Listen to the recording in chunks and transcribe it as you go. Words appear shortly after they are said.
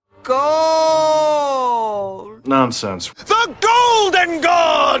gold. Nonsense. The Golden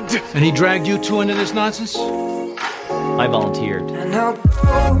God! And he dragged you two into this nonsense? I volunteered. And her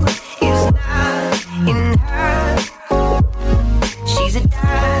gold is not in her. She's a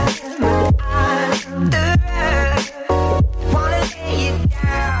diamond under her. Wanna lay it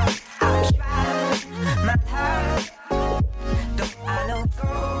down. I'll try my part. Don't I know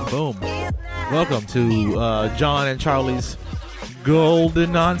gold? Boom. Welcome to John and Charlie's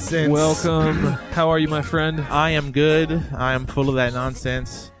Golden Nonsense. Welcome. How are you, my friend? I am good. I am full of that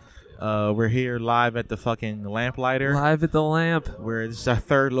nonsense. We're here live at the fucking Lamplighter. Live at the Lamp. This is our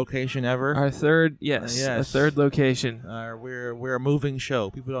third location ever. Our third, yes. A third location. We're a moving show.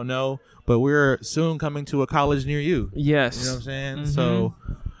 People don't know, but we're soon coming to a college near you. Yes. You know what I'm saying? Mm-hmm. So,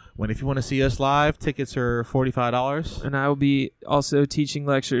 if you want to see us live, tickets are $45. And I will be also teaching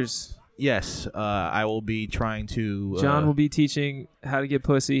lectures. Yes, I will be trying to. John will be teaching how to get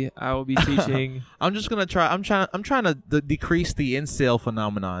pussy. I will be teaching. I'm just gonna try. I'm trying to decrease the incel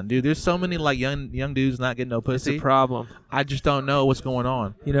phenomenon, dude. There's so many like young dudes not getting no pussy. It's a problem. I just don't know what's going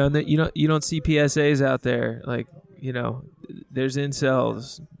on. You know, and you don't see PSAs out there. Like, you know, there's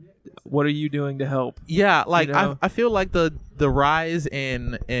incels. What are you doing to help? Yeah, like you know? I feel like the rise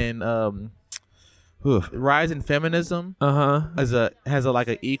in rise in feminism has a like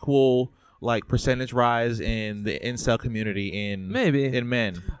an equal like percentage rise in the incel community in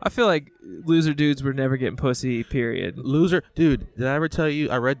men. I feel like loser dudes were never getting pussy, period. Loser dude, did I ever tell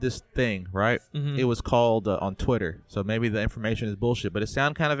you I read this thing, right? Mm-hmm. It was called on Twitter, so maybe the information is bullshit, but it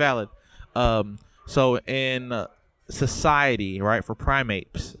sounded kind of valid. So in society, right, for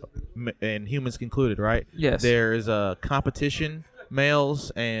primates and humans included, right? Yes. There's competition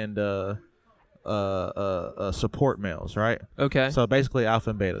males and support males, right? Okay. So basically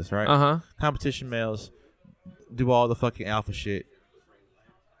alpha and betas, right? Uh-huh. Competition males do all the fucking alpha shit.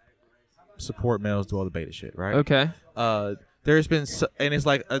 Support males do all the beta shit, right? Okay. There's been and it's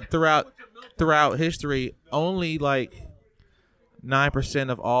like throughout history, only like 9%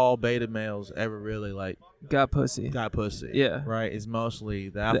 of all beta males ever really like got pussy. Yeah. Right? It's mostly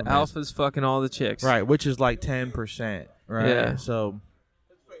the alpha. The alpha's fucking all the chicks. Right, which is like 10%, right? Yeah. So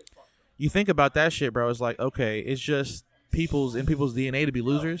you think about that shit, bro. It's like, okay, it's just people's DNA to be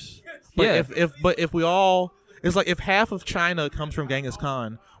losers. But Yeah. if we all, it's like if half of China comes from Genghis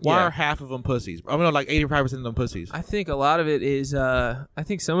Khan, why are half of them pussies? I mean, like 85% of them pussies. I think a lot of it is, I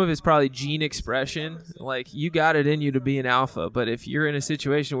think some of it's probably gene expression. Like, you got it in you to be an alpha, but if you're in a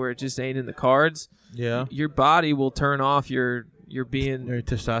situation where it just ain't in the cards, your body will turn off your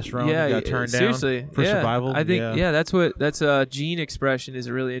testosterone. Yeah, you got turned seriously, down for survival. I think that's gene expression is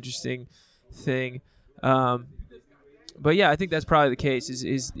a really interesting thing. But yeah, I think that's probably the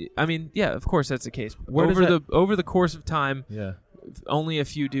case. I mean, yeah, of course that's the case. Over the course of time, only a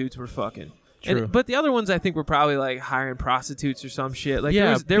few dudes were fucking. True. But the other ones, I think, were probably like hiring prostitutes or some shit. Like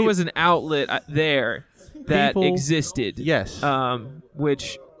there was an outlet there that existed. Yes.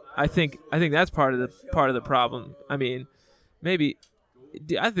 Which I think that's part of the problem. I mean, maybe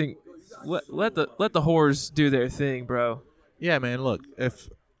I think let the whores do their thing, bro. Yeah, man. Look, if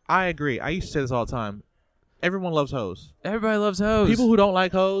I agree, I used to say this all the time. Everyone loves hoes. Everybody loves hoes. People who don't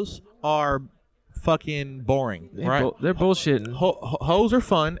like hoes are fucking boring, right? They're bullshitting. Hoes are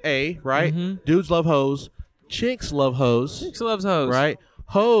fun, right? Mm-hmm. Dudes love hoes. Chicks love hoes. Chicks loves hoes. Right?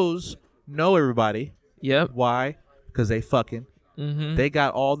 Hoes know everybody. Yep. Why? Because they fucking. Mm-hmm. They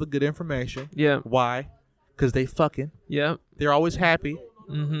got all the good information. Yeah. Why? Because they fucking. Yep. They're always happy.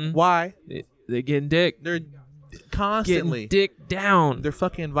 Mm-hmm. Why? They're getting dick. They're constantly getting dick down. Their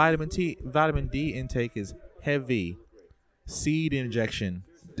fucking vitamin D intake is heavy. Seed injection.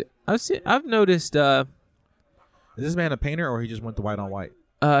 I've noticed. Is this man a painter or he just went to white on white?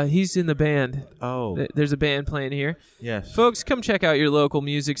 He's in the band. Oh, there's a band playing here. Yes, folks, come check out your local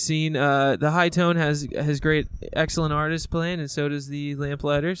music scene. The High Tone has great, excellent artists playing, and so does the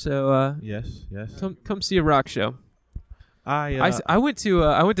Lamplighter. So yes, come see a rock show. I went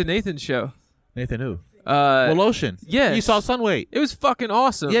to Nathan's show. Nathan who? Lotion. Yeah, you saw Sunweight. It was fucking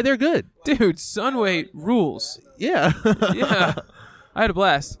awesome. Yeah, they're good, dude. Sunweight rules. Yeah, yeah. I had a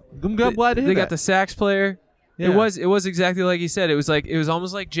blast. I'm glad to hear They got the sax player. Yeah. It was exactly like he said. It was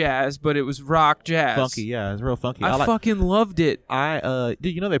almost like jazz, but it was rock jazz. Funky, yeah, it's real funky. I fucking loved it.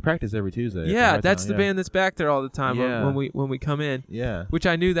 Dude, you know they practice every Tuesday. Yeah, that's the band that's back there all the time when we come in. Yeah, which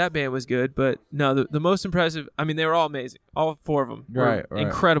I knew that band was good, but no, the most impressive. I mean, they were all amazing. All four of them were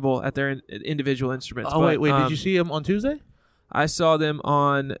incredible at their individual instruments. Oh wait, did you see them on Tuesday? I saw them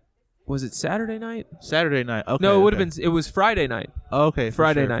on. Was it Saturday night? Saturday night. Okay. No, it would have been. It was Friday night. Oh, okay,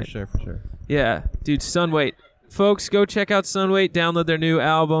 Friday night. For sure. Yeah, dude, Sunweight. folks, go check out Sunweight. Download their new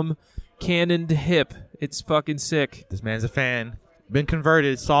album, Cannon to Hip. It's fucking sick. This man's a fan. Been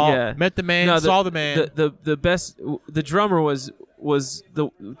converted. Met the man. No, saw the man. The best. The drummer was the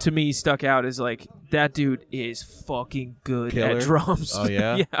to me stuck out as like that dude is fucking good Killer? at drums. Oh,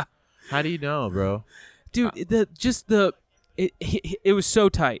 yeah? Yeah, How do you know, bro? dude. It was so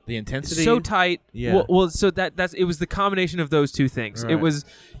tight. The intensity. So tight. Yeah. Well, so that's it was the combination of those two things. Right.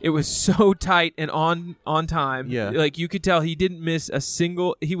 It was so tight and on time. Yeah. Like you could tell he didn't miss a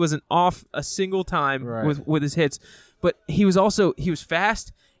single. He wasn't off a single time Right. with his hits. But he was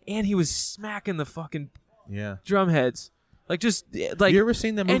fast and he was smacking the fucking Yeah. drum heads. Like just like You ever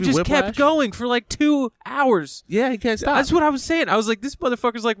seen that movie and just Whiplash? kept going for like 2 hours. Yeah, he can't stop. That's what I was saying. I was like, this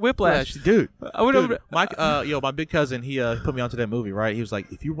motherfucker's like Whiplash. Dude. I went over Dude, to, my big cousin, he put me onto that movie, right? He was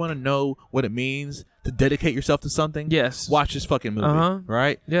like, if you want to know what it means to dedicate yourself to something, Yes. watch this fucking movie, Uh-huh.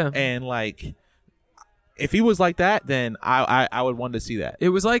 right? Yeah. And like, if he was like that, then I would want to see that. It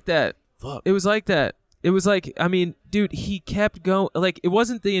was like that. Fuck. It was like that. It was like, I mean, dude, he kept going. Like, it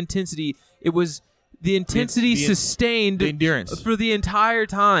wasn't the intensity. It was the intensity sustained the endurance. for the entire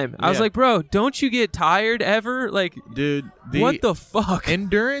time. I was Yeah. like, bro, don't you get tired ever? Like, Dude, what the fuck?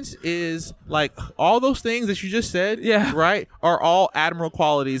 endurance is like all those things that you just said, Yeah. right, are all admirable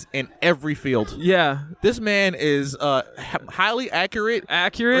qualities in every field. Yeah. This man is highly accurate.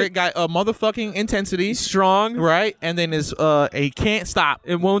 Accurate, Got a motherfucking intensity, strong, right? And then is a can't stop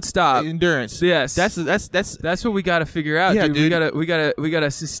it won't stop. endurance. Yes. That's That's what we got to figure out, Yeah, dude. dude. We gotta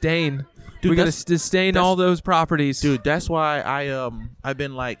sustain. Dude, we gotta that's- sustain all those properties. dude. That's why I've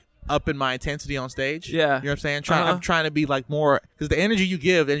been like upping my intensity on stage. Yeah. You know what I'm saying? Uh-huh. I'm trying to be like more because the energy you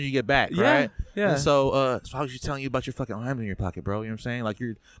give, the energy you get back, Yeah, right? yeah. And so I was just telling you about your fucking arms in your pocket, bro. You know what I'm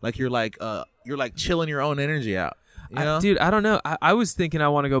saying? You're like chilling your own energy out. You know? Dude, I don't know. I was thinking I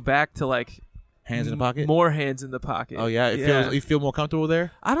want to go back to like Hands in the pocket. more hands in the pocket. Oh yeah, you feel more comfortable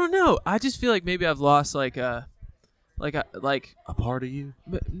there. I don't know. I just feel like maybe I've lost like A part of you.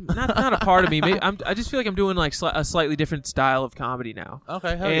 not a part of me. Maybe I just feel like I'm doing like a slightly different style of comedy now.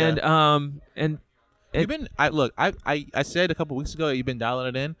 Okay, hell And yeah. and You've been. I said a couple weeks ago that you've been dialing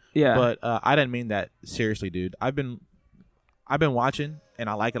it in. Yeah. But I didn't mean that seriously, dude. I've been watching and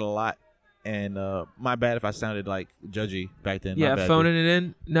I like it a lot. And my bad if I sounded like judgy back then. My yeah, bad, phoning dude. it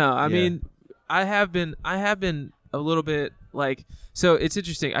in. No, I Yeah. mean, I have been a little bit like. So it's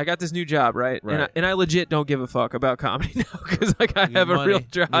interesting. I got this new job, right? Right. And I legit don't give a fuck about comedy now because like I You have a money. real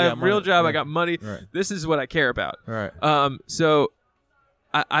job. You I got have a real money. job. I Yeah. got money. Right. This is what I care about. Right. So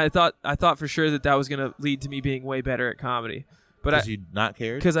I thought for sure that was gonna lead to me being way better at comedy, but Because you not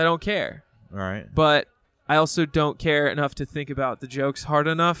cared. because I don't care. All right. But I also don't care enough to think about the jokes hard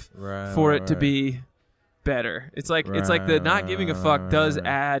enough Right. for it to right. be better. It's like the not giving a fuck does Right.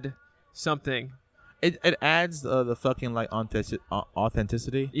 add something. It adds the fucking like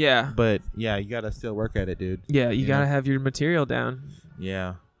authenticity. Yeah. But yeah, you gotta still work at it, dude. Yeah, you You gotta know? have your material down.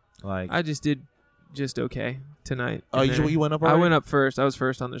 Yeah. Like. I just did just okay tonight. Oh, And then you went up I already? went up first. I was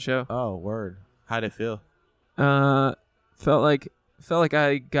first on the show. Oh, word. How'd it feel? Felt like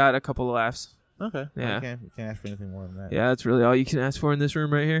I got a couple of laughs. Okay. Yeah. You can't ask for anything more than that. Yeah, that's really all you can ask for in this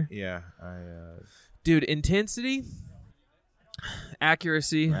room right here. Yeah. Dude, intensity,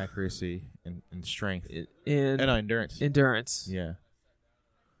 accuracy, Accuracy and strength. and Endurance. endurance. Yeah.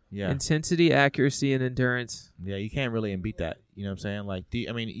 Yeah. Intensity, accuracy, and endurance. Yeah, you can't really beat that. You know what I'm saying? Like,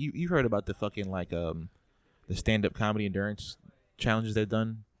 you heard about the fucking like the stand-up comedy endurance challenges they've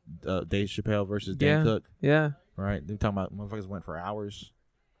done. Dave Chappelle versus Dan Yeah. Cook. Yeah. Right? They're talking about motherfuckers went for hours,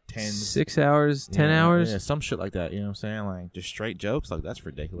 6 hours, 10 hours. Yeah, some shit like that. You know what I'm saying? Like just straight jokes. Like that's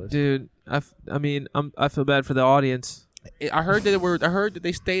ridiculous. Dude, I feel bad for the audience. I heard that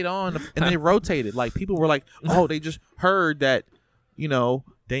they stayed on and they rotated. Like people were like, oh, they just heard that,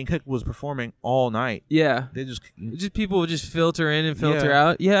 Dan Cook was performing all night. Yeah. They just People would just filter in and filter Yeah.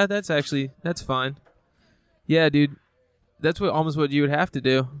 out. Yeah, that's fine. Yeah, dude. That's almost what you would have to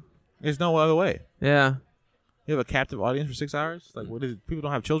do. there's no other way. Yeah. You have a captive audience for 6 hours? Like, what is it? People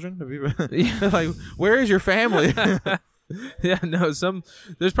don't have children? Yeah. Like, where is your family? Yeah, no,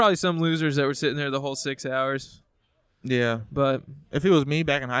 there's probably some losers that were sitting there the whole 6 hours. Yeah. But If it was me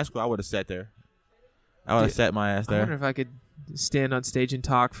back in high school, I would have sat there. I would have Dude, sat my ass I wonder there. if I could stand on stage and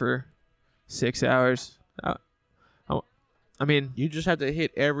talk for 6 hours. I mean, You just have to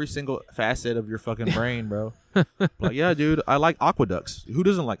hit every single facet of your fucking brain, bro. Like, yeah, dude, I like aqueducts. Who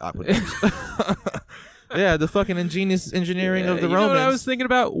doesn't like aqueducts? Yeah, the fucking ingenious engineering of the you Romans. know what I was thinking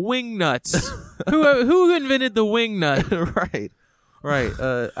about? Wing nuts. who invented the wing nut? Right.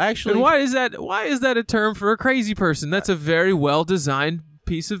 Actually, And why is that a term for a crazy person? That's a very well designed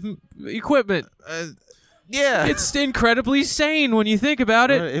piece of equipment. Yeah. It's incredibly sane when you think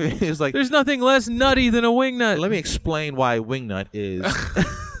about it. It's like, There's nothing less nutty than a wingnut. let me explain why wingnut is.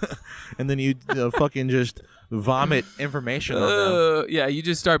 And then you fucking just vomit information on them. Yeah, you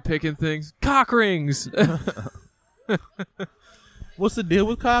just start picking things. Cock rings. What's the deal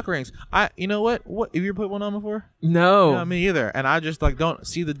with cock rings? You know what? What have you ever put one on before? No. Yeah, me either. And I just like don't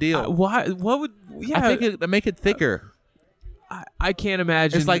see the deal. Why? What would? Yeah, I think it make it thicker. I can't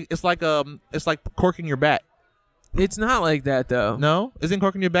imagine. It's like corking your bat. It's not like that though. No, isn't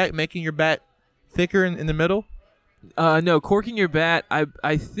corking your bat making your bat thicker in the middle? No, corking your bat.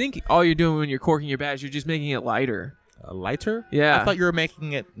 I think all you're doing when you're corking your bat is you're just making it lighter. Lighter? Yeah. I thought you were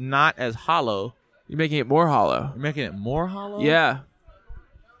making it not as hollow. You're making it more hollow. You're making it more hollow? Yeah.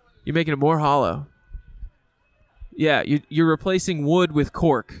 You're making it more hollow. Yeah, you're replacing wood with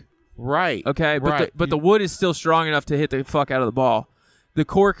cork. Right. Okay, but right. but the wood is still strong enough to hit the fuck out of the ball. The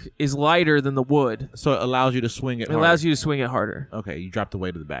cork is lighter than the wood. So it allows you to swing it It harder. allows you to swing it harder. Okay, you drop the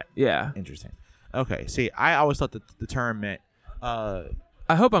weight of the bat. Yeah. Interesting. Okay, see, I always thought that the term meant I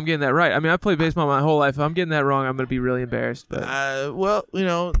hope I'm getting that right. I mean, I've played baseball my whole life. If I'm getting that wrong, I'm going to be really embarrassed. But well,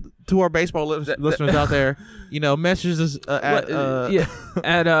 to our baseball listeners out there, messages us at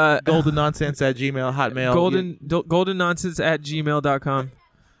goldennonsense@gmail, Hotmail. goldennonsense@gmail.com.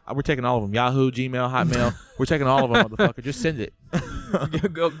 We're taking all of them. Yahoo, Gmail, Hotmail. We're taking all of them, motherfucker. Just send it.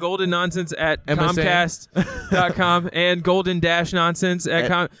 goldennonsense@comcast.com and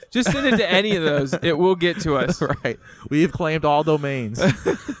golden-nonsense@com. Just send it to any of those. It will get to us. Right. We have claimed all domains.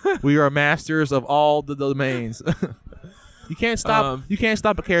 We are masters of all the domains. You can't stop. You can't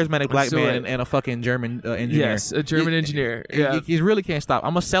stop a charismatic black man and a fucking German engineer. Yes, a German engineer. Yeah, you really can't stop.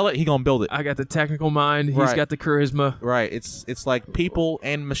 I'm gonna sell it. He gonna build it. I got the technical mind. He's Right. got the charisma. Right. It's like people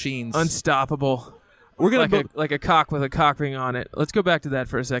and machines. Unstoppable. We're gonna build. Like a cock with a cock ring on it. Let's go back to that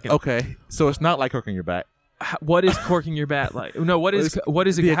for a second. Okay. So it's not like hooking your bat. What is corking your bat like? No, what is the how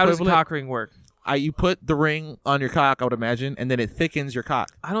does a equivalent? cock ring work? You put the ring on your cock, I would imagine, and then it thickens your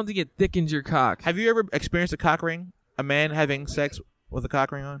cock. I don't think it thickens your cock. Have you ever experienced a cock ring? A man having sex with a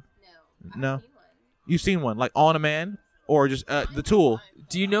cock ring on? No. You've seen one, like on a man, or just the tool?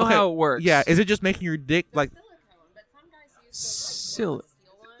 Do you know Okay, how it works? Yeah. Is it just making your dick like Steel,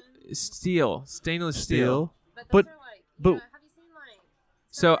 stainless steel. steel? But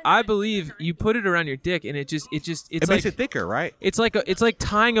So I believe you put it around your dick, and it's it like makes it thicker, right? it's like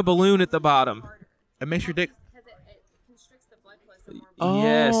tying a balloon at the bottom. It makes your dick.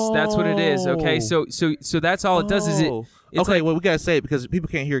 Yes, that's what it is. Okay, so that's all it does. Is it? It's okay, like, well, we gotta say it because people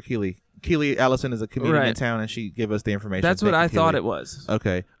can't hear Keely. Keely Allison is a comedian in Right. town, and she gave us the information. that's what Thank you, I thought Keely. it was.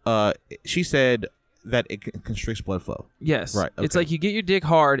 Okay. She said that it constricts blood flow. Yes. Right, It's okay. like you get your dick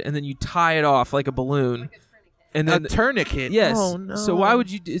hard, and then you tie it off like a balloon, and then A tourniquet. yes. Oh, no. So why would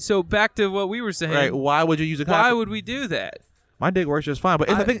you? So back to what we were saying. Right. Why would you use a cock? Why would we do that? My dick works just fine, but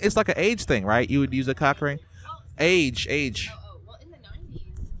I think it's like an age thing, right? You would use a cock ring. Age.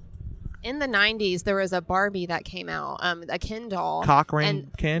 In the 90s, there was a Barbie that came out, a Ken doll. Cock ring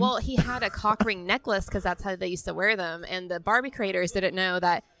and, Ken? Well, he had a cock ring necklace because that's how they used to wear them. And the Barbie creators didn't know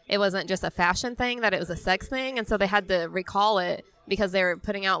that it wasn't just a fashion thing, that it was a sex thing. And so they had to recall it because they were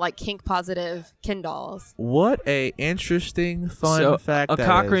putting out like kink positive Ken dolls. What a interesting, fun So fact. a that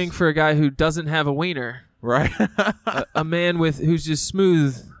cock is. ring for a guy who doesn't have a wiener. Right. A man who's just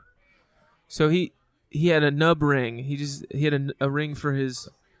smooth. So he had a nub ring. He had a ring for his.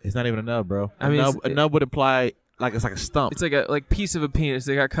 It's not even a nub, bro. I mean, a nub would imply like it's like a stump. It's like a piece of a penis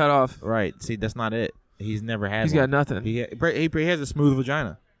that got cut off. Right. See, that's not it. He's never had. He's one. got nothing. He has a smooth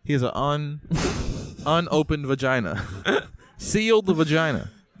vagina. He has an unopened vagina, sealed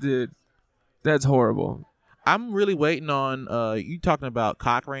vagina. Dude, that's horrible. I'm really waiting on you talking about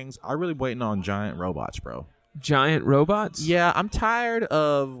cock rings. I'm really waiting on giant robots, bro. Giant robots? Yeah, I'm tired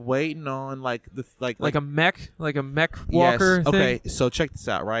of waiting on like Like a mech walker yes. thing? Okay, so check this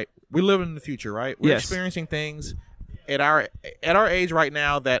out, right? We live in the future, right? We're Yes. experiencing things at our age right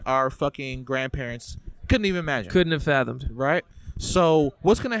now that our fucking grandparents couldn't even imagine. Couldn't have fathomed. Right? So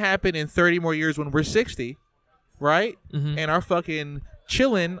what's gonna happen in 30 more years when we're 60, right? Mm-hmm. And our fucking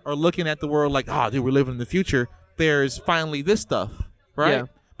chillin' are looking at the world like, oh, dude, we're living in the future. There's finally this stuff, right? Yeah.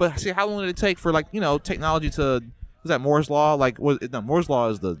 But see, how long did it take for technology to? Was that Moore's law? Moore's law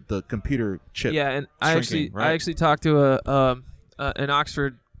is the computer chip. Yeah, and shrinking, I actually talked to an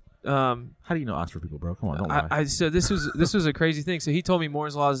Oxford. How do you know Oxford people, bro? Come on, don't lie. So this was a crazy thing. So he told me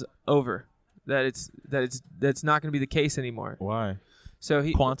Moore's law is over. That's not going to be the case anymore. Why? So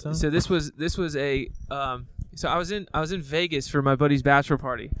he Quantum? So this was a so I was in Vegas for my buddy's bachelor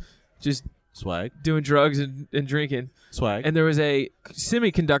party, just Swag. doing drugs and drinking. Swag. And there was a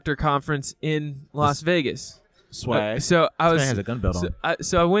semiconductor conference in Las Vegas. Swag. So I This was man has a gun belt on.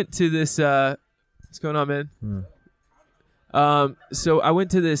 So I went to this. What's going on, man? So I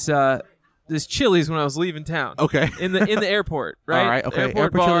went to this Chili's when I was leaving town. Okay. In the airport, right? All right. Okay.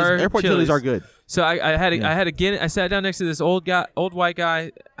 Airport bar. Airport Chili's are good. So I had Yeah. a Guinness. I sat down next to this old white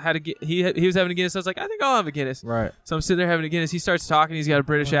guy. He was having a Guinness. I was like, I think I'll have a Guinness. Right. So I'm sitting there having a Guinness. He starts talking. He's got a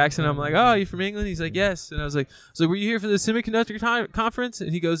British accent. I'm like, oh, you from England? He's like, yes. And I was like, were you here for the semiconductor conference?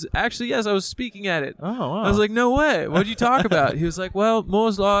 And he goes, actually, yes, I was speaking at it. Oh, wow. I was like, no way. What'd you talk about? He was like, well,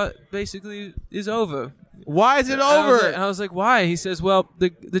 Moore's law basically is over. why is it And over? I was like, why? He says, well,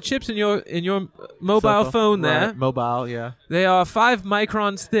 the chips in your mobile phone there, Right. Mobile, yeah. they are 5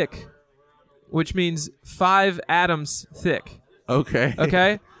 microns thick, which means 5 atoms thick. Okay.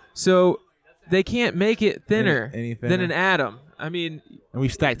 Okay? So they can't make it thinner Any than thinner? an atom. I mean, And we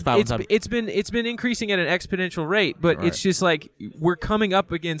stacked 5 on top. it's been increasing at an exponential rate, but Right. it's just like we're coming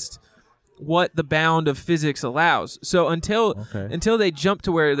up against what the bound of physics allows. So until they jump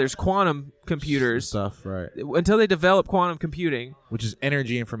to where there's quantum computers, Stuff, right. until they develop quantum computing, Which is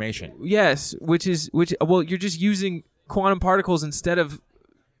energy information. yes, you're just using quantum particles instead of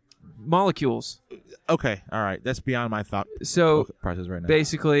molecules. Okay. All right. That's beyond my thought So process right now.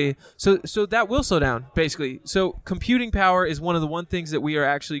 basically, so that will slow down. Basically, so computing power is one of the things that we are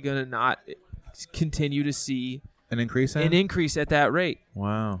actually going to not continue to see An increase in? an increase at that rate.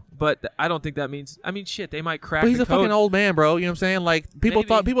 Wow. But I don't think that means. I mean, shit, they might crack. But he's the a fucking code. old man, bro. You know what I'm saying? Like people Maybe.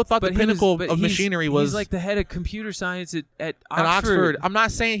 thought But the pinnacle but of he's- machinery was He's like the head of computer science at at Oxford. I'm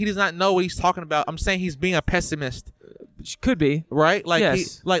not saying he does not know what he's talking about. I'm saying he's being a pessimist, Could be. right? Like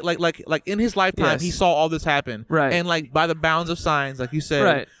Yes. like in his lifetime, Yes. he saw all this happen, Right. And like by the bounds of science, like you said,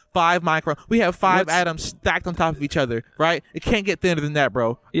 Right. 5 micron. We have 5 What's- atoms stacked on top of each other, right? It can't get thinner than that,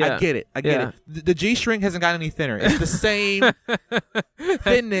 bro. Yeah. I get it. Yeah. The G string hasn't gotten any thinner. It's the same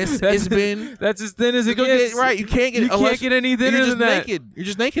thinness. It's been. That's as thin as it You gets. right. You can't get. You can't unless- get any thinner you're than just that. naked. You're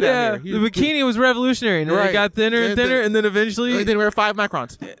just naked Yeah, out here. the bikini was revolutionary, and then Right. it got thinner and And thinner, then- and then eventually, And then we're 5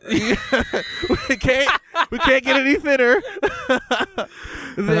 microns. we can't get any thinner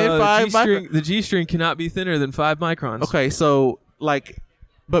than 5 microns. the G string cannot be thinner than 5 microns. Okay, so like,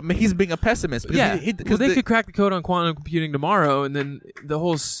 but he's being a pessimist. Because Yeah, he, well, they could crack the code on quantum computing tomorrow, and then the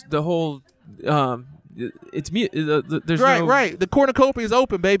whole it's there's right, no, right. The cornucopia is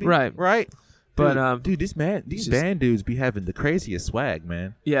open, baby. Right. right. But dude, these just- band dudes be having the craziest swag,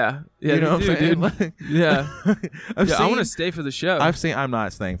 man. yeah, You know what I'm saying? dude. Like, Yeah, I've yeah. I seen- want to stay for the show. I'm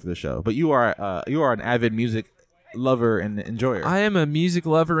not staying for the show, but you are an avid music lover and enjoyer. I am a music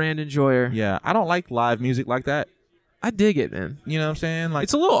lover and enjoyer. Yeah, I don't like live music like that. I dig it, man. You know what I'm saying? Like,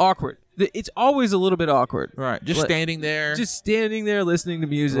 It's a little awkward. It's always a little bit awkward. right, just Like, standing there. Just standing there listening to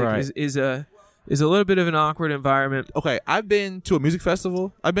music Right. is a little bit of an awkward environment. Okay, I've been to a music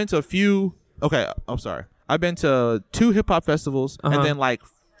festival. I've been to a few. Okay, I'm sorry. I've been to 2 hip hop festivals Uh-huh. and then like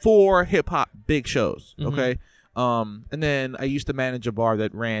 4 hip hop big shows. Mhm. Okay, and then I used to manage a bar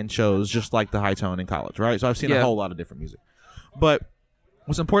that ran shows just like the High Tone in college. Right, so I've seen Yeah. a whole lot of different music. But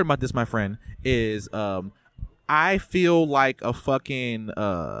what's important about this, my friend, is I feel like a fucking,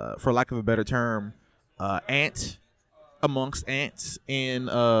 for lack of a better term, ant amongst ants in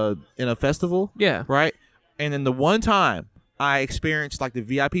a festival. Yeah. Right. And then the one time I experienced like the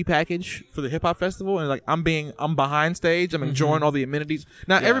VIP package for the hip hop festival, and like I'm behind stage, I'm enjoying all the amenities.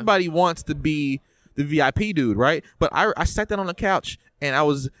 Now Yeah. everybody wants to be the VIP dude, right? But I sat down on the couch and I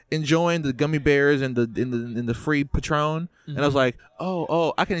was enjoying the gummy bears and the free Patron, and I was like,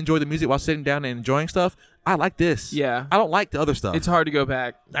 oh, I can enjoy the music while sitting down and enjoying stuff. I like this. Yeah. I don't like the other stuff. It's hard to go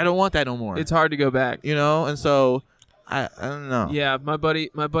back. I don't want that no more. It's hard to go back. you know, and so I don't know. Yeah, my buddy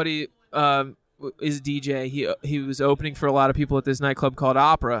is DJ. He was opening for a lot of people at this nightclub called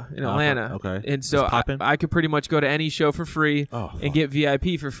Opera in Opera, Atlanta. okay. And so It's poppin'? I could pretty much go to any show for free Oh, and fuck. get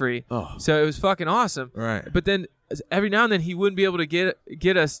VIP for free. Oh. So it was fucking awesome. Right. But then every now and then he wouldn't be able to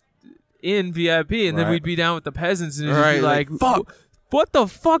get us in VIP, and then Right. we'd be down with the peasants and it'd just Right, be like, like, fuck. What the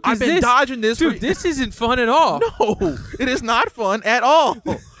fuck is I've been this? dodging this, Dude, for- this isn't fun at all. No, it is not fun at all.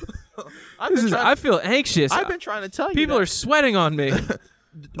 I feel anxious. I've been trying to tell you. People that. are sweating on me.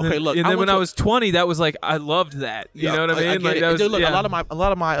 Okay, look. And then when went I to- was 20, that was like I loved that. You Yeah, know what I mean? get Like it. that was, Dude, look, yeah. a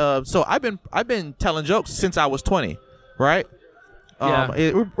lot of my. So I've been telling jokes since I was 20, right?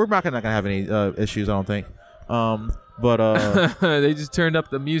 Yeah. We're not gonna have any issues, I don't think. But They just turned up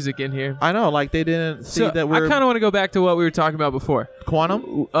the music in here. I know, like they didn't see So that I we're kind of want to go back to what we were talking about before.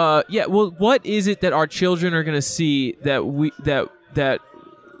 quantum. Yeah. Well, what is it that our children are going to see that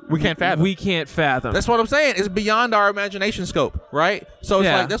we can't fathom. We can't fathom. That's what I'm saying. It's beyond our imagination scope, right? So it's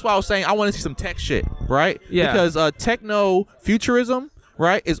Yeah. like that's why I was saying I want to see some tech shit, right? Yeah. Because techno futurism,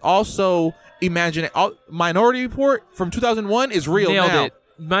 right, is also Minority Report from 2001 is real Nailed now. it.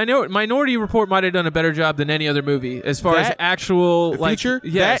 Minority Report might have done a better job than any other movie as far as That, actual The like future,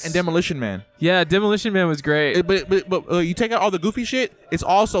 yes. that and Demolition Man. Yeah, Demolition Man was great. But you take out all the goofy shit, it's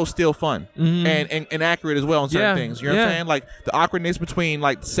also still fun and accurate as well on certain Yeah, things. You know what I'm saying? Like the awkwardness between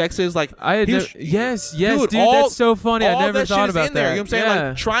like sexes, like yes, dude, that's so funny. I all never that thought shit is about in there. that. You know what I'm saying? Yeah.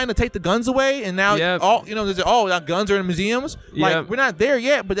 Like trying to take the guns away, and now Yep. now guns are in museums. Like Yep. we're not there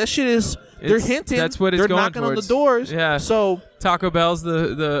yet, but that shit is. They're It's- hinting. that's what it's they're going knocking on the towards. doors. Yeah. So Taco Bell's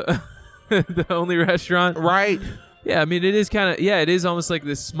the the only restaurant. right. Yeah, I mean it is kind of it is almost like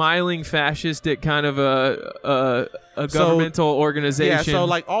this smiling fascistic kind of a governmental organization. Yeah, so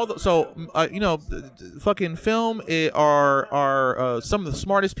like fucking film are some of the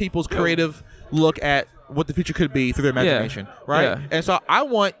smartest people's creative look at what the future could be through their imagination, right? Yeah. And so I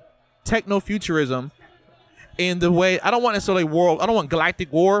want techno-futurism in the way I don't want necessarily I don't want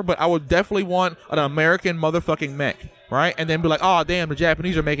galactic war, but I would definitely want an American motherfucking mech, right? And then be like, oh damn, the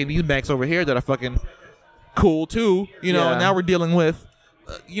Japanese are making these mechs over here that are fucking cool too, Yeah. and now we're dealing with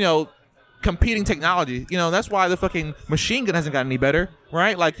competing technology. That's why the fucking machine gun hasn't gotten any better,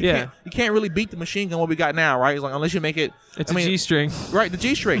 right? Like you can't really beat the machine gun what we got now, right? It's like unless you make it it's a G-string. right, the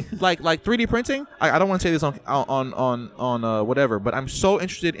G-string. like 3D printing. I don't want to say this on whatever, but I'm so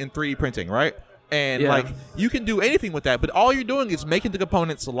interested in 3D printing, right? And like you can do anything with that, but all you're doing is making the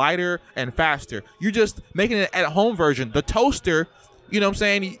components lighter and faster. You're just making it at home version. The toaster, you know what I'm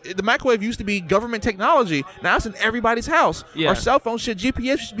saying? The microwave used to be government technology. Now it's in everybody's house. Yeah. Our cell phone shit, GPS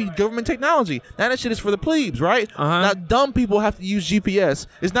used to be government technology. Now that shit is for the plebes, right? Now dumb people have to use GPS.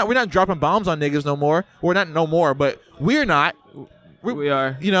 We're not dropping bombs on niggas no more. We're not no more, but we're not. We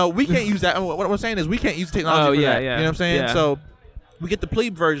are. We can't use that. What I'm saying is we can't use technology for that. Yeah. You know what I'm saying? Yeah. So we get the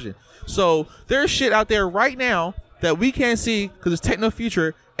plebe version. So there's shit out there right now that we can't see because it's techno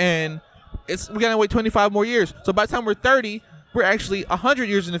future, and we gotta wait 25 more years. So by the time we're 30, we're actually 100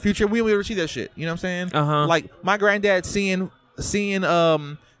 years in the future. We won't be able to see that shit. You know what I'm saying? Like my granddad seeing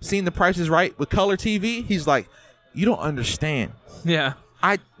the Price is Right with color TV. He's like, you don't understand. Yeah.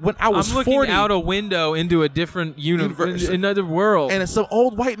 When I was I'm looking 40, out a window into a different universe, another world, and some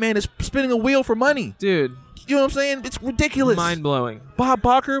old white man is spinning a wheel for money. dude. You know what I'm saying? It's ridiculous. Mind blowing. Bob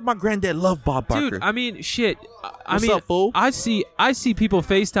Barker, my granddad loved Bob Barker. Dude, I mean, shit. What's up, fool? I see people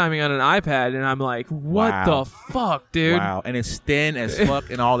FaceTiming on an iPad, and I'm like, what Wow. the fuck, dude? Wow, and it's thin as fuck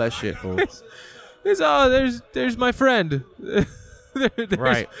and all that shit, fool. There's my friend.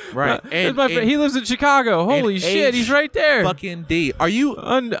 Right. There's my friend. He lives in Chicago. Holy and shit, he's right there. Fucking D. Are you Hey,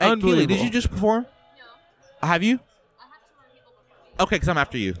 Keely, unbelievable. did you just perform? No. Have you? Okay, because I'm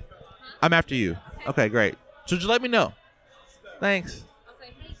after you. I'm after you. Okay, great. So just let me know. Thanks.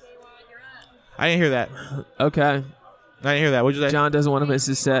 I didn't hear that. Okay. I didn't hear that. What'd you say? John doesn't want to miss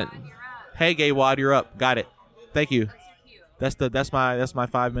his set. Hey, Gay Wad, you're up. Got it. Thank you. That's my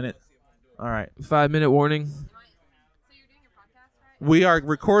 5 minute. All right. 5-minute warning. We are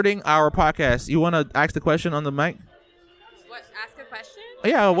recording our podcast. You want to ask the question on the mic? What? Ask a question?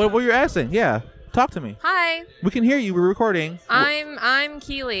 Yeah. What were you asking? Yeah. Talk to me. Hi, We can hear you. We're recording. I'm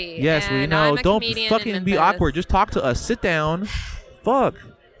Keely. Yes, we and know. I'm a Don't comedian in fucking be Memphis. awkward. Just talk to us. Sit down. Fuck.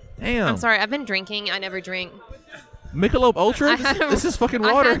 Damn. I'm sorry, I've been drinking. I never drink. Michelob Ultra? I had a- This is fucking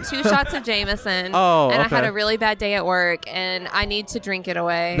I water. had 2 shots of Jameson. Oh, and I had okay. a really bad day at work, and I need to drink it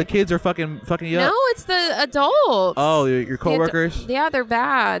away. The kids are fucking you up? No, it's the adults. Oh, your The ad- coworkers? Yeah, they're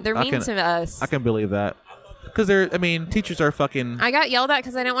bad. They're mean can- to us. I can believe that. Because teachers are fucking. I got yelled at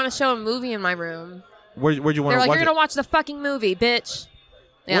because I didn't want to show a movie in my room. Where'd you want They're to like, watch you're it? going to watch the fucking movie, bitch.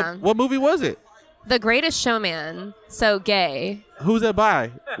 Yeah. What movie was it? The Greatest Showman. So gay. Who's that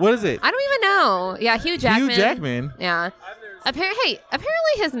by? What is it? I don't even know. Yeah, Hugh Jackman. Hugh Jackman? Yeah. Apparently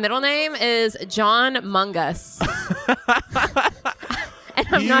his middle name is John Mungus. And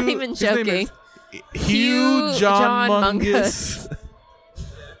I'm not even his name joking. is Hugh John Mungus. Mungus.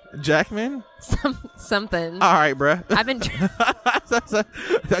 Jackman? Something. All right, bruh. I've been.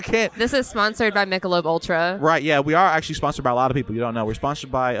 I can't. This is sponsored by Michelob Ultra. Right, yeah, we are actually sponsored by a lot of people. You don't know. We're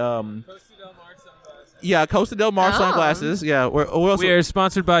sponsored by Costa Del Mar Oh. sunglasses. Yeah, we're also We are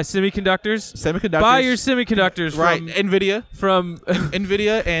sponsored by semiconductors. semiconductors. Buy your semiconductors right, from Nvidia,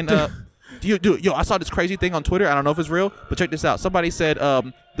 Nvidia and yo, I saw this crazy thing on Twitter. I don't know if it's real, but check this out. Somebody said the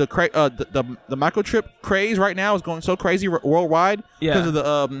microchip craze right now is going so crazy worldwide Yeah. because of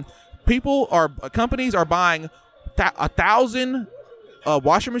the companies are buying 1,000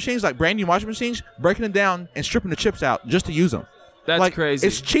 washing machines, like brand new washing machines, breaking them down and stripping the chips out just to use them. That's like, crazy.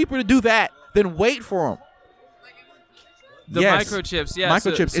 It's cheaper to do that than wait for them. The Yes. microchips, yeah.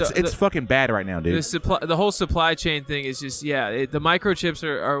 Microchips, so it's fucking bad right now, dude. the whole supply chain thing is just the microchips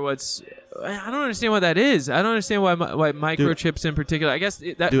are what's. I don't understand what that is. I don't understand why microchips in particular. I guess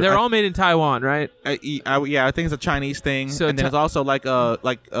they're all made in Taiwan, right? I think it's a Chinese thing, So and then it's also like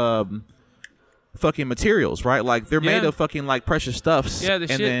fucking materials, right? Like they're made Yeah. of fucking like precious stuffs. Yeah, the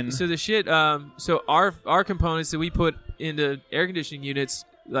and shit. Then, So our components that we put into air conditioning units,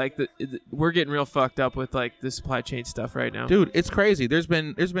 like we're getting real fucked up with like the supply chain stuff right now. dude, it's crazy. It's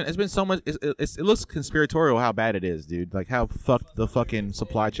been so much. It looks conspiratorial how bad it is, dude. Like how fucked the fucking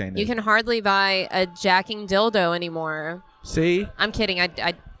supply chain is. You can hardly buy a jacking dildo anymore. see. I'm kidding.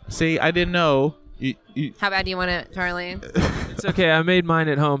 I See, I didn't know. You, how bad do you want it, Charlie? It's okay. I made mine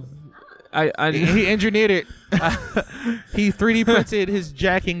at home. he engineered it. He 3D printed his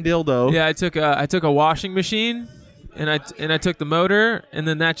jacking dildo. Yeah, I took a washing machine, and I took the motor, and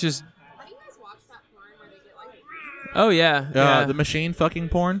then that just. Oh yeah. The machine fucking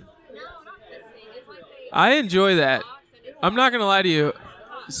porn. I enjoy that. I'm not gonna lie to you.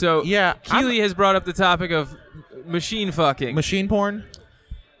 So Yeah, Keely has brought up the topic of machine fucking, Machine porn.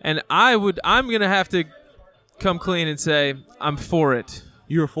 and I'm gonna have to come clean and say I'm for it.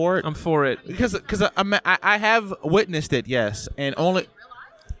 You were for it? I'm for it. Because I have witnessed it, yes, and only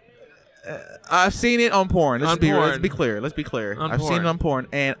I've seen it on porn. Let's be clear. On I've seen porn. it on porn,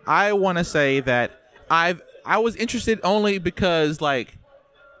 and I want to say that I was interested only because like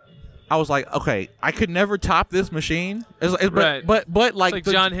I was like, okay, I could never top this machine. Right. But like, It's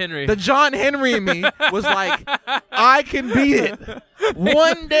like John Henry. The John Henry in me was like, I can beat it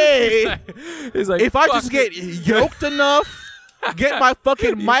one day He's like, if I "Fuck just it." get yoked enough. Get my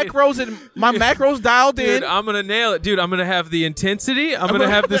fucking micros and my macros dialed Dude, in. I'm gonna nail it, dude. I'm gonna have the intensity. I'm gonna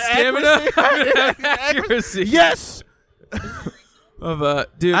have the stamina. I'm gonna have the accuracy. Yes. Of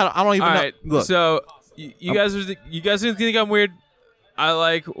dude. I don't even all know. right, Look. so you guys think I'm weird? I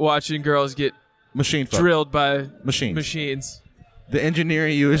like watching girls get Machine fuck. drilled by Machines. machines. The engineer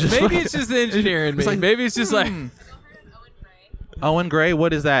in you is just Maybe fucking- it's just the engineer in me. It's like, Maybe it's just like Owen Gray.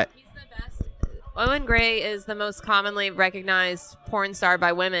 What is that? He's the best. Owen Gray is the most commonly recognized porn star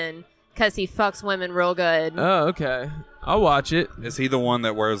by women because he fucks women real good. oh, okay. I'll watch it. Is he the one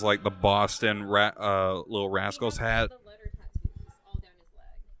that wears like the Boston Little Rascals hat?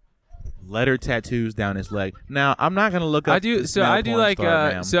 Letter tattoos down his leg. Now I'm not gonna look up. I do. this So male I do porn like.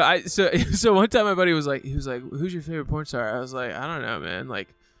 star, ma'am. So one time my buddy was like, "Who's your favorite porn star?" I was like, "I don't know, man. Like,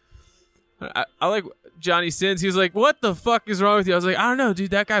 I like Johnny Sins." He was like, "What the fuck is wrong with you?" I was like, "I don't know,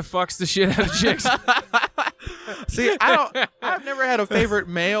 dude. That guy fucks the shit out of chicks." See, I've never had a favorite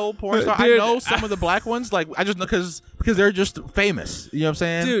male porn star. Dude, I know some of the black ones. Like I just know because they're just famous. You know what I'm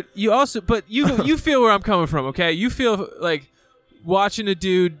saying? Dude, you feel where I'm coming from, okay? You feel like watching a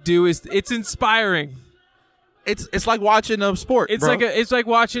dude do it's inspiring. It's like watching a sport. It's bro. it's like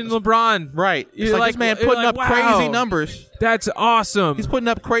watching LeBron. Right. It's You're like this man you're putting like, up crazy wow, numbers. That's awesome. He's putting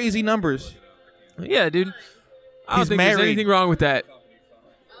up crazy numbers. Yeah, dude. I don't He's think there's married. anything wrong with that.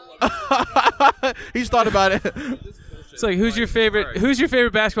 He's thought about it. It's like who's your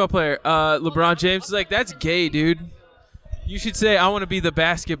favorite basketball player? LeBron James. Is like, that's gay, dude. You should say I want to be the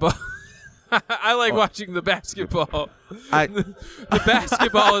basketball. I like watching the basketball. The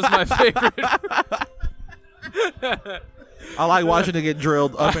basketball is my favorite. I like watching it get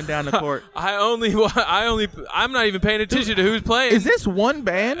drilled up and down the court. I'm not even paying attention to who's playing. Is this one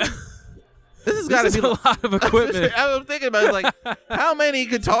band? This has got to This be is a lot of equipment. I was thinking about it, like, how many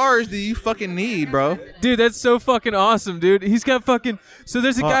guitars do you fucking need, bro? Dude, that's so fucking awesome, dude. He's got fucking. So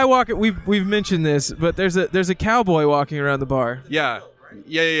there's a guy walking. We've mentioned this, but there's a cowboy walking around the bar. Yeah.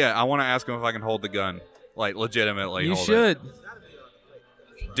 I want to ask him if I can hold the gun, like legitimately. You hold should,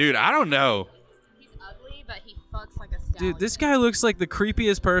 it. Dude. I don't know. He's ugly, but he fucks like a stallion. dude. This guy looks like the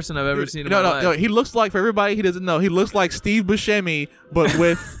creepiest person I've ever seen in my life. No. He looks like, for everybody he doesn't know, he looks like Steve Buscemi, but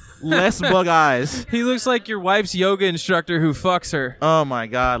with less bug eyes. He looks like your wife's yoga instructor who fucks her. Oh my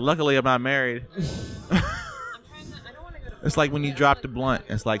God! Luckily, I'm not married. I don't want to go to It's like when you drop the blunt.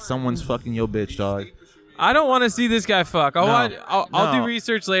 It's like someone's fucking your bitch, dog. I don't want to see this guy fuck. I'll No. do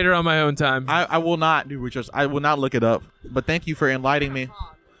research later on my own time. I will not do research. I will not look it up. But thank you for enlightening me.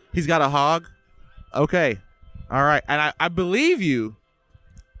 He's got a hog. Okay, all right, and I believe you.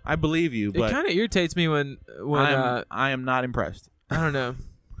 I believe you, It but kind of irritates me when I am not impressed. I don't know.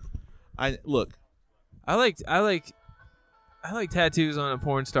 I look. I like tattoos on a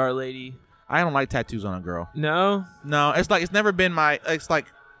porn star lady. I don't like tattoos on a girl. No, No, it's never been my. It's like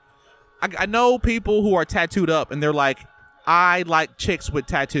I know people who are tattooed up, and they're like, I like chicks with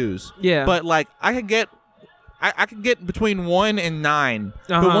tattoos. yeah, But like, I I can get between 1 and 9,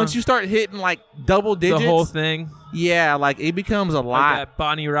 but Uh-huh. once you start hitting like double digits, The whole thing. yeah, like it becomes a Like lot. that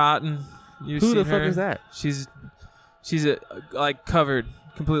Bonnie Rotten. You've Who seen the fuck her? is that? She's like covered,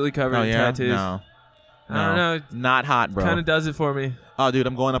 completely covered Oh in yeah, tattoos. no, I don't know. not hot, bro. Kind of does it for me. Oh, dude,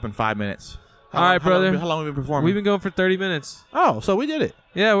 I'm going up in 5 minutes. All right, brother. How long have we been performing? We've been going for 30 minutes. Oh, so we did it.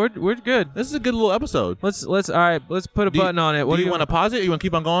 Yeah, we're good. This is a good little episode. Let's all right. Let's put a button on it. What do you want to pause it? Or you want to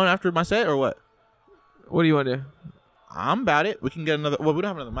keep on going after my set, or what? What do you want to do? I'm about it. We can get another. Well, we don't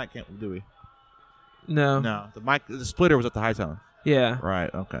have another mic, can't we? Do we? No. No, the splitter was at the high tone. Yeah. Right.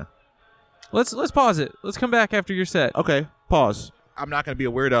 Okay. Let's pause it. Let's come back after your set. Okay. Pause. I'm not gonna be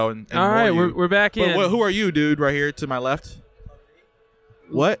a weirdo and All right, annoy you. we're back in. But who are you, dude? Right here to my left.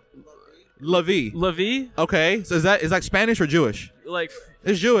 What? Lavi. Lavi? Okay. So is that Spanish or Jewish? Like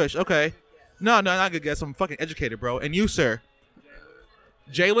It's Jewish. Okay. No, not good guess. I'm fucking educated, bro. And you, sir?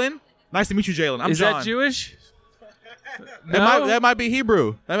 Jalen. Nice to meet you, Jalen. I'm is John. that Jewish? That might be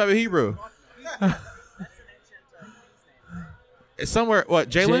Hebrew. That might be Hebrew. It's somewhere. What?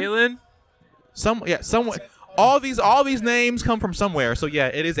 Jalen. Jalen? Somewhere. All these names come from somewhere. So yeah,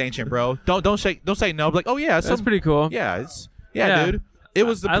 it is ancient, bro. Don't say no. Like, oh yeah, That's pretty cool. Yeah, Yeah. dude. It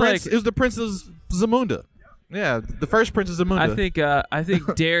was the I prince. like- It was the Princess Zamunda. Yeah, the first Princess Zamunda. I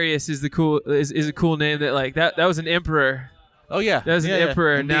think Darius is a cool name that like that was an emperor. Oh yeah, That was an yeah,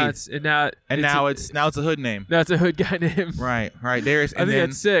 emperor. indeed. Now it's now it's a hood name. that's a hood guy name. Right. Darius. I And think then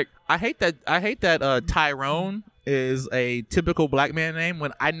that's sick. I hate that Tyrone is a typical black man name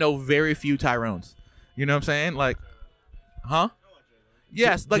when I know very few Tyrones. You know what I'm saying? Like, huh?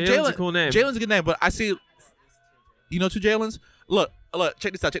 Yes, like Jalen's Jalen. a cool name. Jalen's a good name, but I see. You know two Jalen's? Look,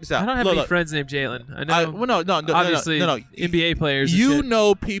 check this out. I don't have look, any look. friends named Jalen. I know. Well, no, obviously, no. NBA players. and You shit.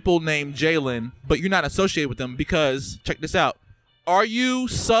 know people named Jalen, but you're not associated with them because check this out. Are you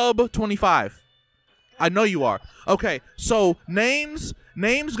sub 25? I know you are. Okay, so names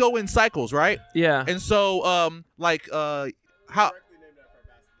go in cycles, right? Yeah. And so how?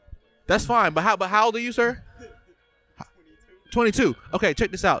 That's fine, but how old are you, sir? 22. Okay,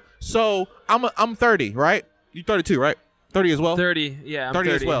 check this out. So I'm 30, right? You 32, right? 30 as well. 30. Yeah. I'm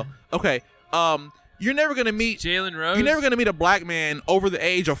 30 as well. Okay. You're never gonna meet Jalen Rose. You're never gonna meet a black man over the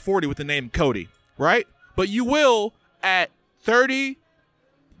age of 40 with the name Cody, right? But you will at 30,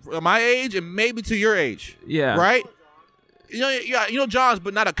 my age, and maybe to your age. Yeah. Right. You know Johns,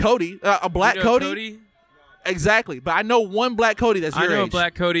 but not a Cody, a black You know Cody. Exactly, but I know one black Cody that's your I know age. a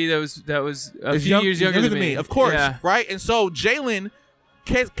black Cody that was a Is few years younger than me. Of course, Yeah. right? And so Jalen,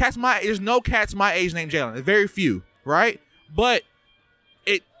 there's no cats my age named Jalen. There's very few, right? But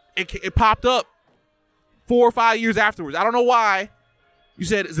it popped up 4 or 5 years afterwards. I don't know why. You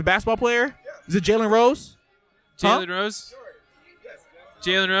said it's a basketball player? Is it Jalen Rose? Jalen Rose.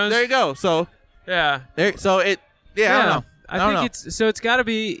 Jalen Rose. There you go. So Yeah. I don't know. I don't think know. it's got to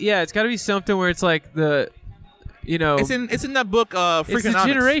be something where it's like It's in that book. it's the Freakonomics.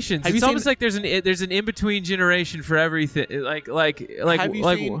 generations. Have you It's almost seen, like there's an in between generation for everything. Like have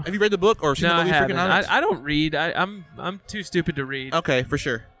you read the book or seen no, the I movie haven't. Freakonomics? I don't read. I'm too stupid to read. Okay, for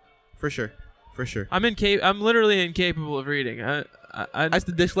sure. I'm literally incapable of reading. That's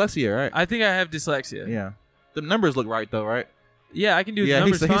the dyslexia, right? I think I have dyslexia. Yeah. The numbers look right though, right? Yeah, I can do the Yeah,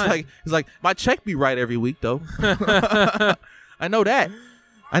 numbers he's fine. like my check be right every week though. I know that.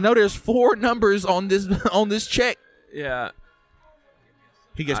 I know there's 4 numbers on this check. Yeah.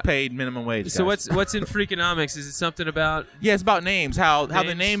 He gets paid minimum wage. So guys. what's in Freakonomics? Is it something about? Yeah, it's about names. How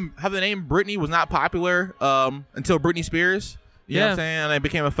the Names. name Britney was not popular until Britney Spears. You know what I'm saying? And it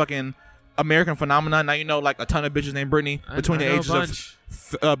became a fucking American phenomenon. Now you know like a ton of bitches named Britney between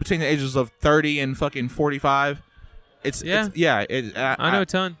the ages of 30 and fucking 45. I know a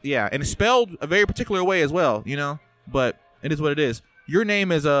ton. Yeah, and it's spelled a very particular way as well, you know. But it is what it is. Your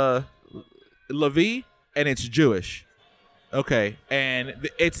name is Lavi, and it's Jewish. Okay, and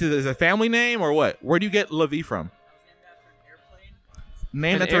it's a family name or what? Where do you get Lavi from?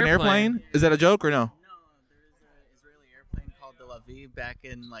 Named after an airplane? Is that a joke or no? No, there's an Israeli airplane called the Laviv back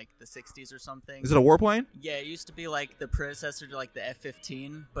in like the 60s or something. Is it a warplane? Yeah, it used to be like the predecessor to like the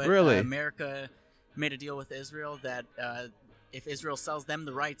F-15, but Really? America made a deal with Israel that if Israel sells them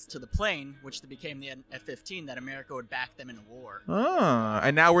the rights to the plane, which became the F-15, that America would back them in a war. Oh,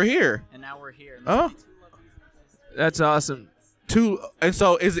 and now we're here. And now we're here. And Oh. That's awesome. And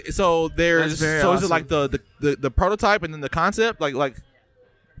so is it, so there's That's very so is awesome. it like the prototype and then the concept like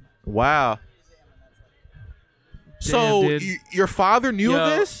wow. So dude. your father knew of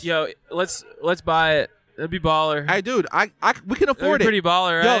this? Yo, let's buy it. That'd be baller. Hey, dude, we can afford That'd be it. pretty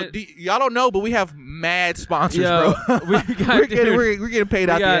baller, right? Yo, y'all don't know, but we have mad sponsors, Yo, bro. we got, we're getting paid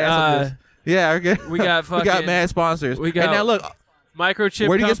out the ass on this. Yeah, okay. We got we got fucking- mad sponsors. we got and now look, Microchip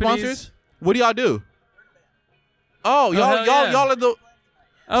where do you get companies. sponsors? What do y'all do? Oh, y'all, hell y'all, yeah. y'all are the.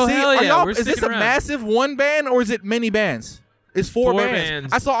 Oh See, hell are yeah! y'all, We're is this sticking a around. massive one band or is it many bands? It's four 4 bands.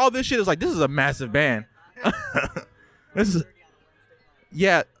 bands. I saw all this shit. It's like this is a massive band. This is.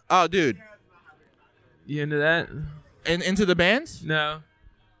 Yeah. Oh, dude. You into that? And into the bands? No.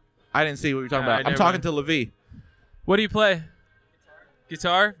 I didn't see what you were talking All right, about. I'm never talking mind. to Levi. What do you play?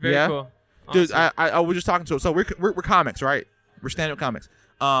 Guitar? Very Yeah. cool. Dude, Awesome. I was just talking to him. So we're comics, right? We're stand-up comics.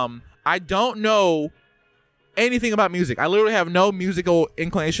 I don't know anything about music. I literally have no musical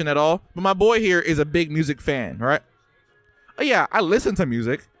inclination at all. But my boy here is a big music fan, right? Oh, yeah, I listen to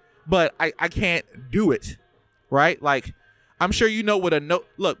music, but I can't do it, right? Like, I'm sure you know what a note.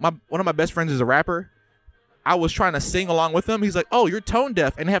 Look, one of my best friends is a rapper. I was trying to sing along with him. He's like, "Oh, you're tone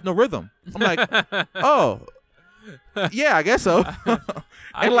deaf and have no rhythm." I'm like, "Oh, yeah, I guess so."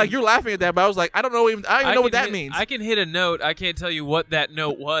 And like you're laughing at that, but I was like, I don't even know what that means. I can hit a note. I can't tell you what that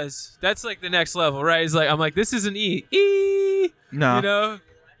note was. That's like the next level, right? It's like I'm like, this is an E. E. No, You know,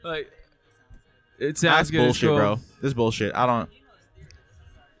 like it sounds that's good. It's bullshit, cool. bro. This is bullshit. I don't.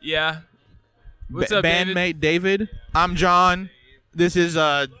 Yeah. What's up, David? bandmate David? I'm John. This is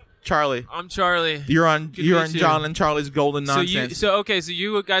Charlie. I'm Charlie. You're on Good to you're meet on you. John and Charlie's golden nonsense. So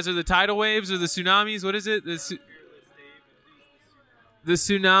you guys are the tidal waves or the tsunamis? What is it? The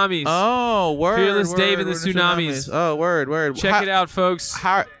tsunamis. Oh, word. Fearless word, Dave and the word, Tsunamis. Oh, word. Check it out, folks.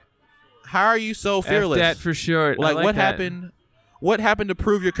 How are you so fearless? F that for short. I Like, like what that. happened? What happened to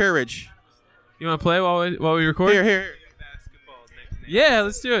prove your courage? You want to play while we record? Here. Basketball nickname. Yeah,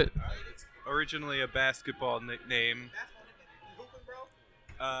 let's do it. Originally a basketball nickname.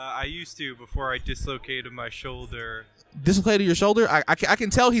 I used to before I dislocated my shoulder. Dislocated your shoulder? I can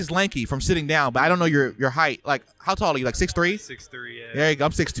tell he's lanky from sitting down, but I don't know your height. Like, how tall are you? Like 6'3"? 6'3", yeah. There you go.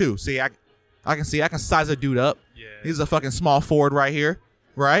 I'm 6'2". See, I can size a dude up. Yeah. He's a fucking small forward right here,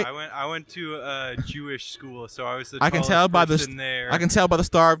 right? I went to a Jewish school, so I was the I can tallest tell by the person there. I can tell by the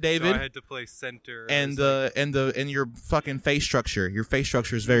Star of So David I had to play center. and I was and your fucking face structure. Your face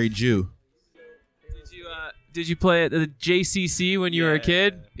structure is very Jew. Did you play at the JCC when you were a Yeah.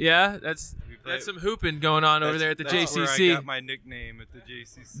 kid? Yeah, that's played- some hooping going on over there at the that's where JCC. I got my nickname at the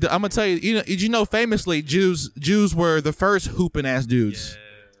JCC. I'm gonna tell you. Did you know famously Jews were the first hooping ass dudes.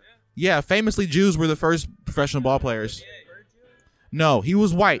 Yeah, famously Jews were the first professional ball players. No, he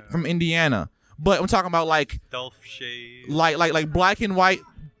was white from Indiana, but I'm talking about like Dolph Shade. like black and white.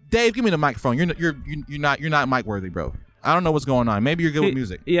 Dave, give me the microphone. You're not mic worthy, bro. I don't know what's going on. Maybe you're good with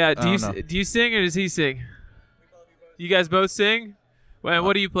music. Yeah, I don't know. do you sing or does he sing? You guys both sing? Well,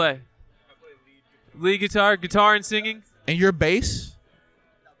 what do you play? Lead guitar, guitar and singing? And your bass,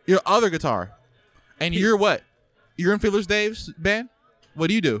 your other guitar, and you're what? You're in Feelers Dave's band. What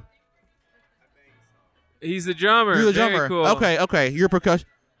do you do? He's the drummer. You're the Very drummer. Cool. Okay. You're percussion.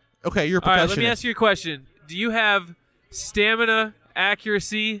 Okay, you're a All percussionist. right, let me ask you a question. Do you have stamina,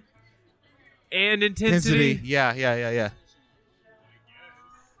 accuracy, and intensity? Yeah.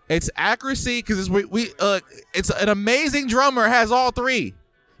 It's accuracy because it's an amazing drummer has all three.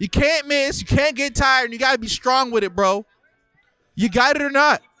 You can't miss, you can't get tired, and you gotta be strong with it, bro. You got it or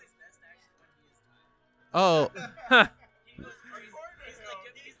not? Oh.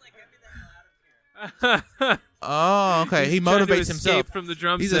 Oh, okay. He He's trying to motivates escape himself from the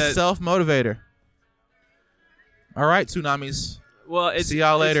drum He's set. a self-motivator. All right, Tsunamis. Well, it's see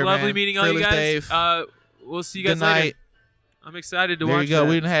y'all later, It's lovely man. meeting all you Fearless guys. Dave. We'll see you guys Good night. later. I'm excited to There watch you go. that.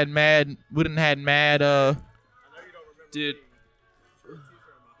 We didn't had mad. Dude.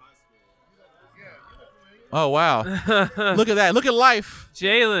 Oh wow. Look at that. Look at life.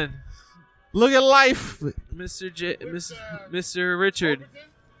 Jalen. Look at life. Mr. Richard.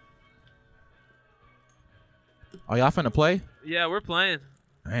 Are y'all finna play? Yeah, we're playing.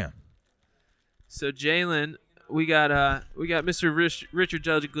 Damn. So Jalen, we got Mr. Richard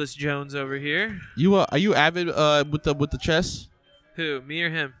Douglas Jones over here. You are you avid with the chess? Who? Me or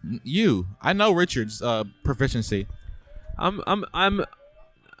him? You. I know Richard's proficiency. I'm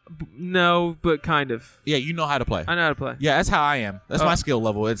no, but kind of. Yeah, you know how to play. I know how to play. Yeah, that's how I am. That's Oh. my skill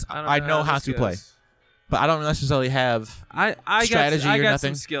level. It's I know how this to goes. play, but I don't necessarily have I strategy got or some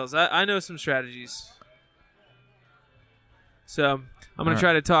nothing. skills. I know some strategies. So I'm gonna Alright.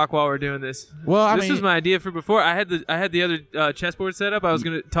 try to talk while we're doing this. Well, I this mean- was my idea for before. I had the other chessboard set up. I was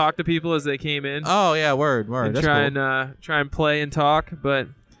gonna talk to people as they came in. Oh yeah, word. And That's try cool. and try and play and talk, but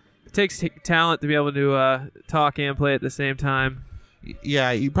it takes talent to be able to talk and play at the same time. Yeah,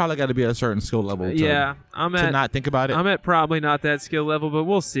 you probably got to be at a certain skill level. To, Yeah, I'm to at not think about it. I'm at probably not that skill level, but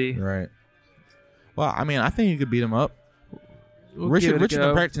we'll see. Right. Well, I mean, I think you could beat him up. We'll give Richard it a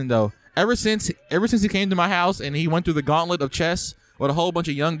go. McPherson though, Ever since he came to my house and he went through the gauntlet of chess with a whole bunch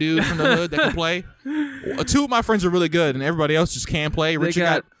of young dudes from the hood that can play. 2 of my friends are really good, and everybody else just can't play. Richard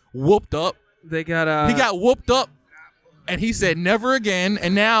got whooped up. They got he got whooped up, and he said never again.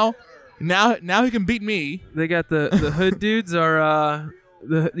 And now he can beat me. They got the hood dudes are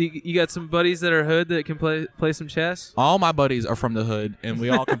you got some buddies that are hood that can play some chess. All my buddies are from the hood, and we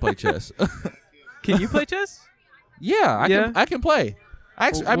all can play chess. Can you play chess? Yeah, I can play.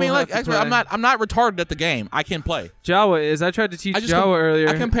 Actually, I'm not retarded at the game. I can play. Jawa is. I tried to teach Jawa earlier.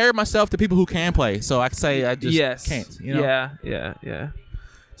 I compared myself to people who can play, so I can say I just can't. You know? Yeah.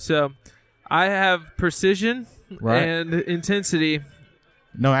 So, I have precision and intensity.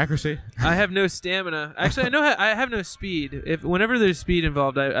 No accuracy. I have no stamina. Actually, I have no speed. Whenever there's speed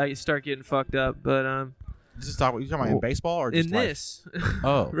involved, I start getting fucked up. But you talking about in baseball or just in life? this?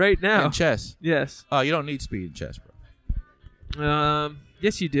 Oh, right now in chess. Yes. Oh, you don't need speed in chess, bro.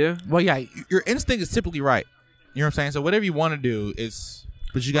 Yes, you do. Well, yeah, your instinct is typically right. You know what I'm saying? So whatever you want to do is,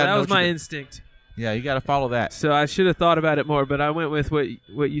 but you got to know. That was my instinct. Yeah, you got to follow that. So I should have thought about it more, but I went with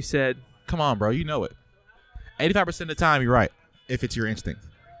what you said. Come on, bro, you know it. 85% of the time, you're right if it's your instinct.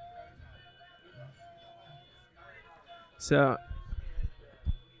 So,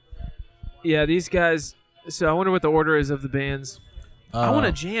 yeah, these guys. So I wonder what the order is of the bands. I want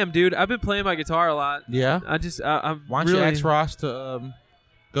to jam, dude. I've been playing my guitar a lot. Yeah. I'm Why don't you ask Ross to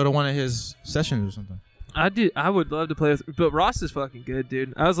go to one of his sessions or something? I would love to play with, but Ross is fucking good,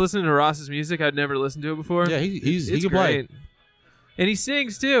 dude. I was listening to Ross's music. I'd never listened to it before. Yeah, he can great. play. And he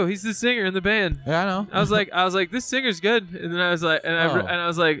sings too. He's the singer in the band. Yeah, I know. I was like, this singer's good. And then I was like, I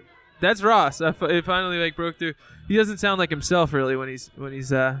was like, that's Ross. It finally broke through. He doesn't sound like himself really when he's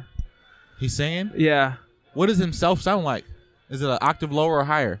He's singing? Yeah. What does himself sound like? Is it an octave lower or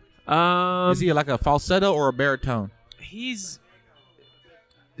higher? Is he like a falsetto or a baritone?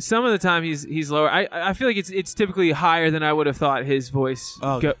 Some of the time he's lower. I feel like it's typically higher than I would have thought his voice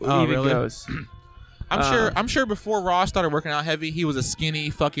really? goes. I'm sure before Ross started working out heavy, he was a skinny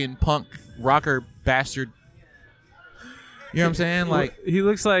fucking punk rocker bastard. You know what I'm saying? Like he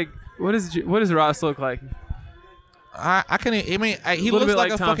looks like what does Ross look like? He looks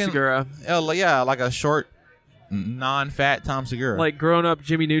like a Tom fucking Segura. Yeah, like a short, non-fat Tom Segura. Like grown-up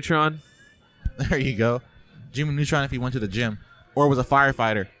Jimmy Neutron. There you go. Jimmy Neutron if he went to the gym or was a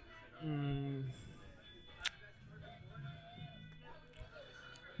firefighter.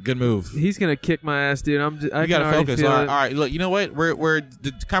 Good move. He's gonna kick my ass, dude. You gotta focus. All right. Look, you know what? We're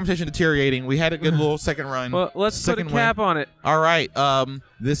the conversation deteriorating. We had a good little second run. Well, let's put a cap on it. All right.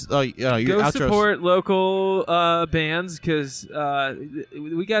 This. Your Go outros. support local bands because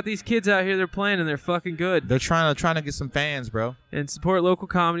we got these kids out here. They're playing and they're fucking good. They're trying to get some fans, bro. And support local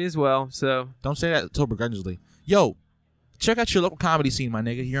comedy as well. So don't say that so begrudgingly. Yo, check out your local comedy scene, my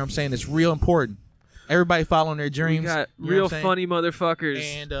nigga. You know what I'm saying? It's real important. Everybody following their dreams. We got real funny motherfuckers.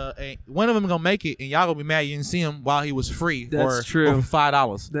 And one of them gonna make it, and y'all gonna be mad you didn't see him while he was free. That's true. Or for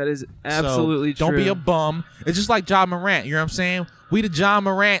 $5. That is absolutely true. Don't be a bum. It's just like John Morant. You know what I'm saying? We the John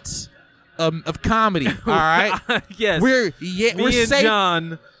Morants of comedy. All right. Yes. We're and safe.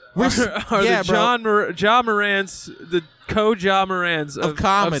 John. Are the John Morants, the co-John Morants of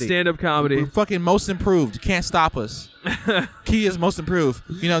comedy, of stand-up comedy. We're fucking most improved. You can't stop us. Kia is most improved.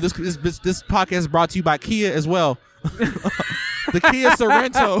 You know this podcast is brought to you by Kia as well. The Kia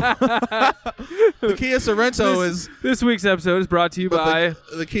Sorrento. The Kia Sorrento is this week's episode is brought to you by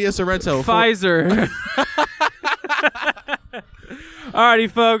the Kia Sorrento. Pfizer. Alrighty,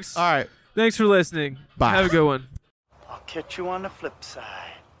 folks. All right. Thanks for listening. Bye. Have a good one. I'll catch you on the flip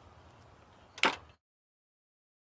side.